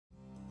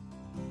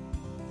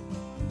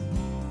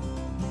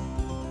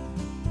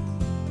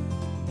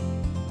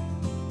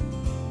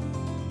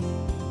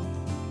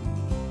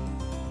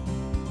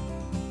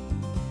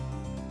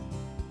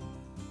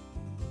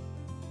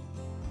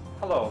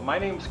Hello, my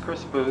name is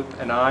Chris Booth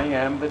and I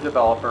am the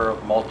developer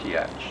of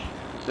multi-etch.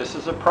 This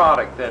is a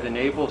product that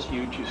enables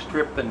you to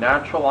strip the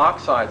natural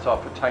oxides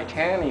off of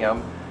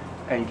titanium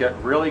and get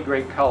really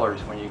great colors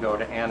when you go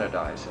to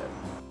anodize it.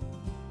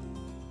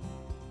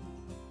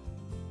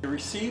 To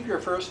receive your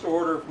first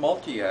order of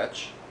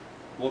multi-etch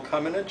will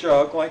come in a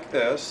jug like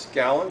this,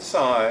 gallon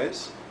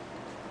size.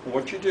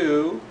 What you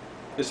do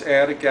is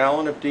add a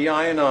gallon of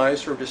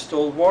deionized or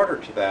distilled water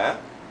to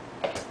that.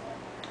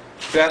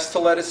 Best to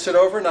let it sit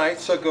overnight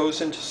so it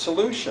goes into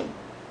solution.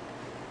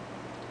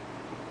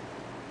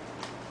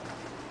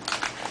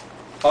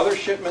 Other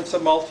shipments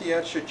of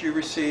multi-etch that you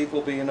receive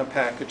will be in a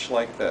package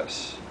like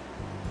this.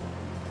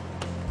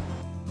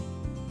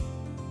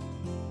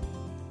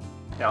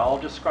 Now I'll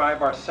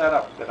describe our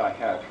setup that I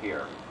have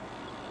here.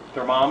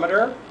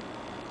 Thermometer,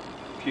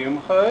 fume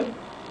hood,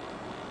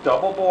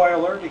 double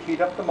boiler to heat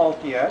up the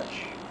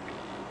multi-etch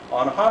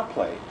on a hot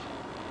plate.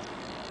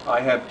 I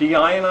have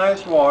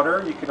deionized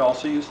water, you can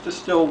also use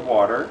distilled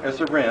water as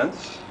a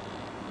rinse,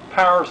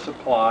 power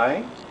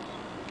supply,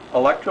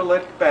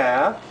 electrolytic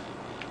bath,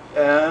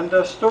 and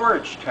a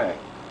storage tank.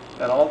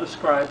 And I'll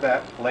describe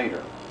that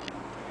later.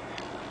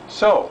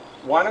 So,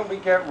 why don't we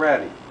get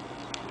ready?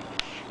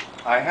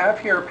 I have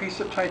here a piece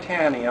of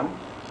titanium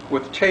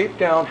with tape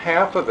down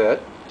half of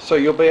it, so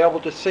you'll be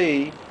able to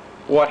see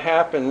what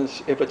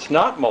happens if it's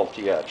not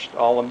multi-etched.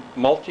 I'll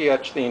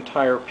multi-etch the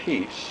entire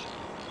piece.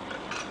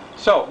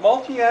 So,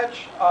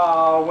 multi-etch,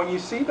 when you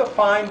see the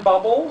fine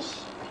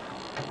bubbles,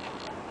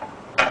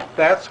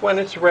 that's when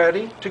it's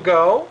ready to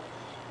go.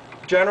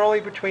 Generally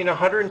between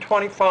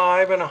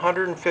 125 and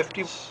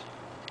 150.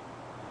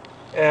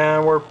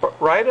 And we're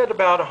right at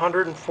about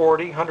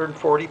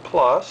 140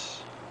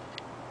 plus.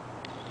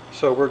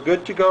 So we're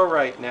good to go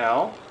right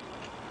now.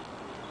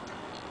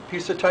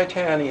 Piece of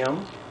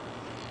titanium.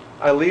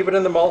 I leave it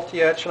in the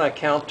multi-etch and I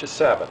count to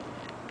 7.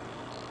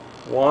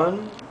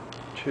 1,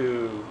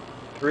 2,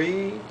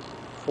 3,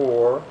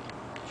 4,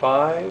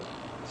 5,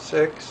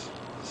 6,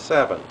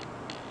 7.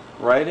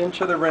 Right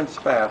into the rinse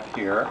bath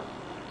here.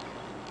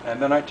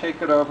 And then I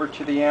take it over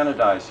to the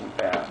anodizing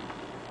bath.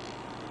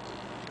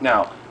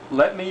 Now,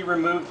 let me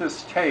remove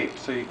this tape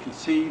so you can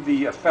see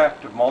the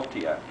effect of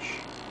multi-etch.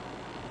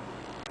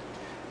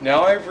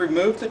 Now I've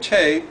removed the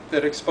tape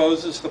that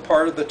exposes the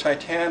part of the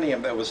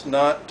titanium that was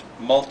not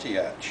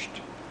multi-etched.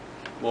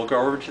 We'll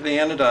go over to the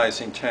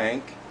anodizing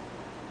tank,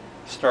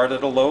 start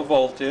at a low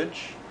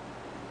voltage.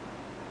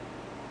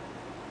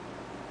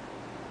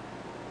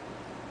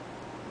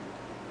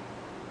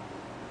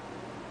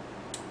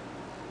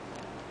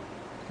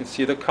 You can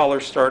see the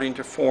color starting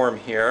to form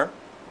here.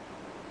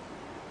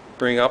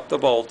 Bring up the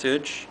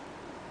voltage.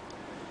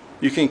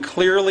 You can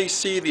clearly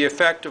see the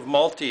effect of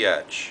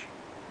multi-etch.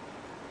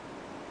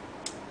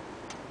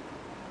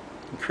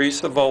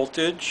 Increase the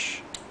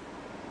voltage.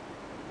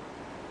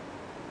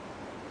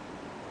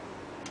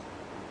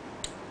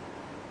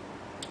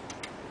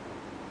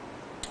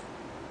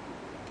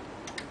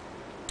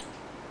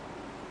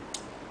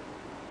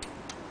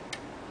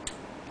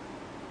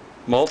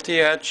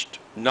 Multi-etched,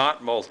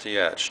 not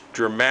multi-etched.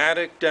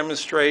 Dramatic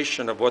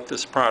demonstration of what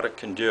this product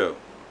can do.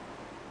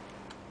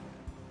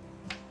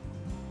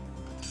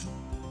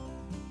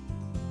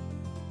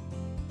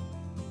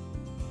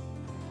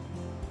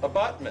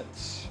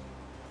 Abutments.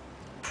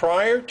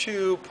 Prior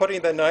to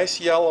putting the nice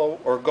yellow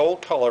or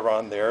gold color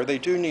on there, they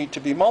do need to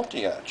be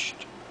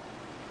multi-etched.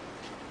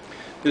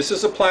 This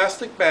is a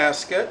plastic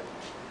basket.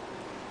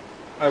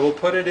 I will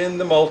put it in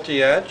the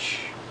multi-etch.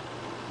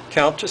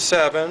 Count to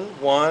 7,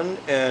 1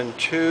 and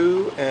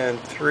 2 and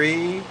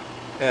 3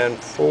 and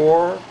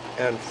 4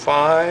 and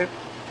 5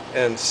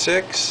 and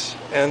 6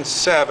 and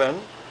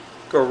 7.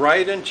 Go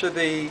right into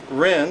the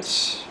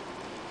rinse.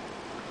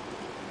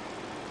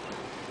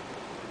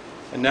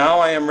 And now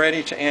I am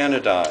ready to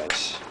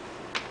anodize.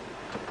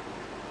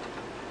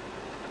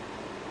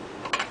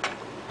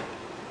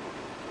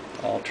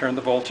 I'll turn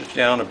the voltage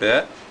down a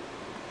bit.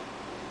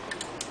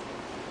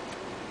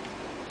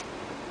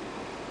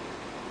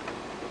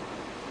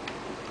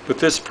 With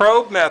this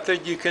probe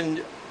method, you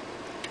can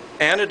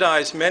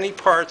anodize many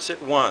parts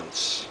at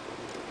once.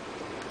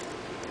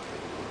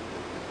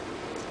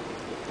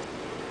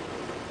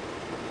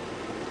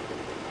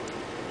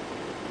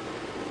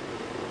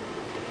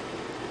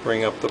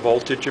 Bring up the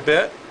voltage a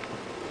bit.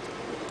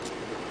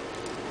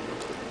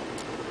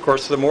 Of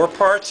course, the more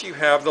parts you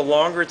have, the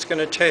longer it's going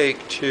to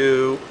take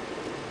to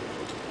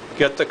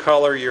get the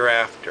color you're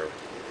after.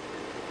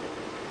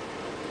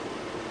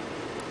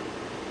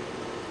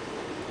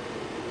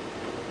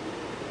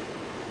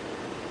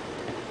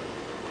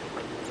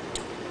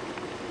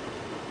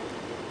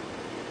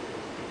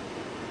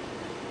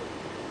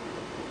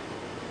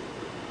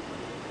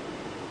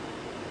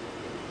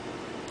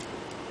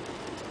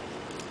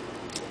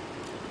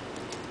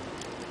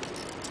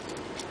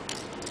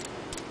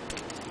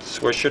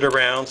 Swish it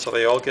around so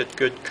they all get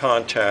good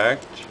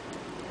contact.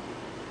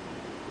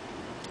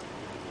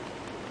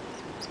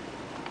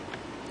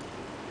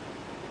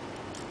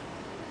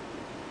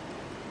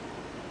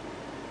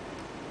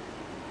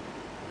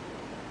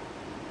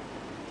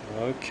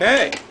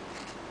 Okay.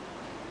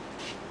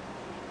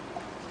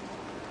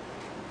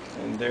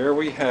 And there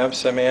we have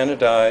some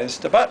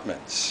anodized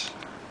abutments.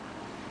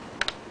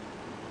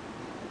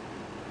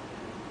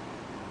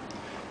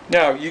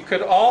 Now, you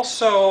could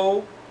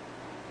also,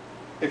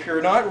 if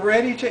you're not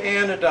ready to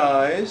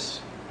anodize,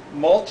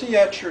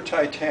 multi-etch your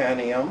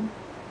titanium,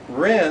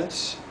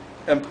 rinse,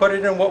 and put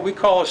it in what we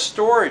call a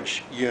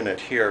storage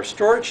unit here,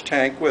 storage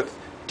tank with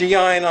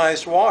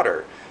deionized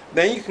water.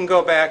 Then you can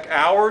go back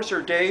hours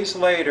or days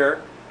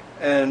later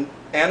and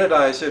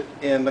anodize it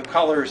in the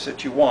colors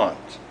that you want.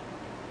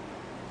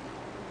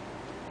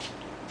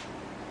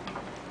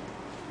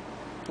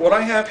 What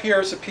I have here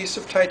is a piece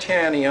of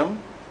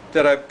titanium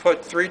that I've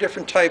put 3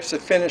 different types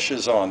of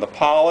finishes on: the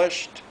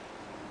polished,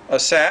 a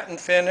satin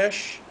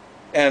finish,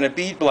 and a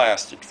bead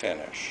blasted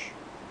finish.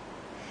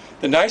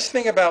 The nice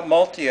thing about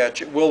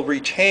multi-etch, it will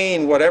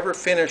retain whatever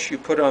finish you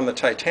put on the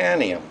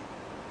titanium.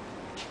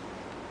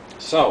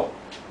 So,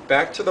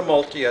 back to the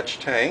multi-etch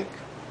tank.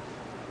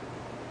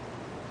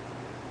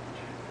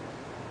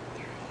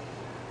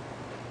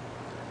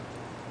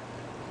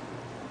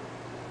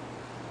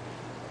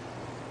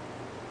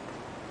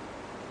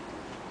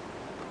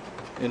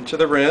 Into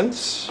the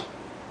rinse,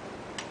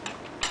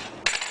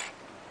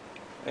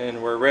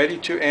 and we're ready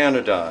to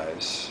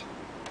anodize.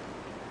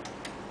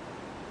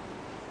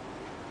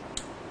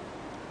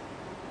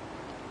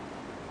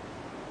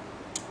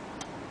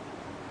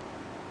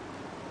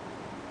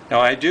 Now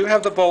I do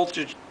have the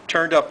voltage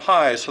turned up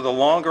high, so the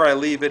longer I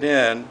leave it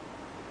in,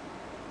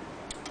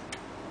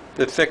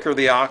 the thicker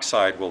the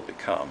oxide will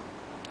become.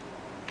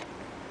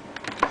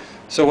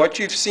 So what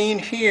you've seen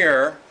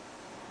here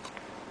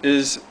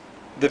is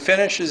the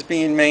finish is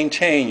being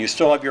maintained. You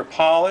still have your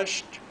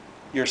polished,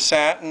 your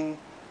satin,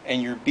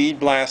 and your bead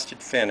blasted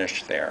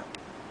finish there.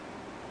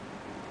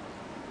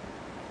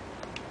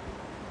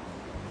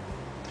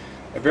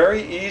 A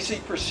very easy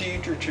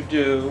procedure to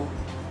do,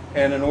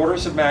 and in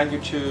orders of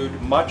magnitude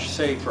much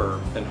safer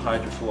than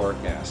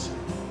hydrofluoric acid.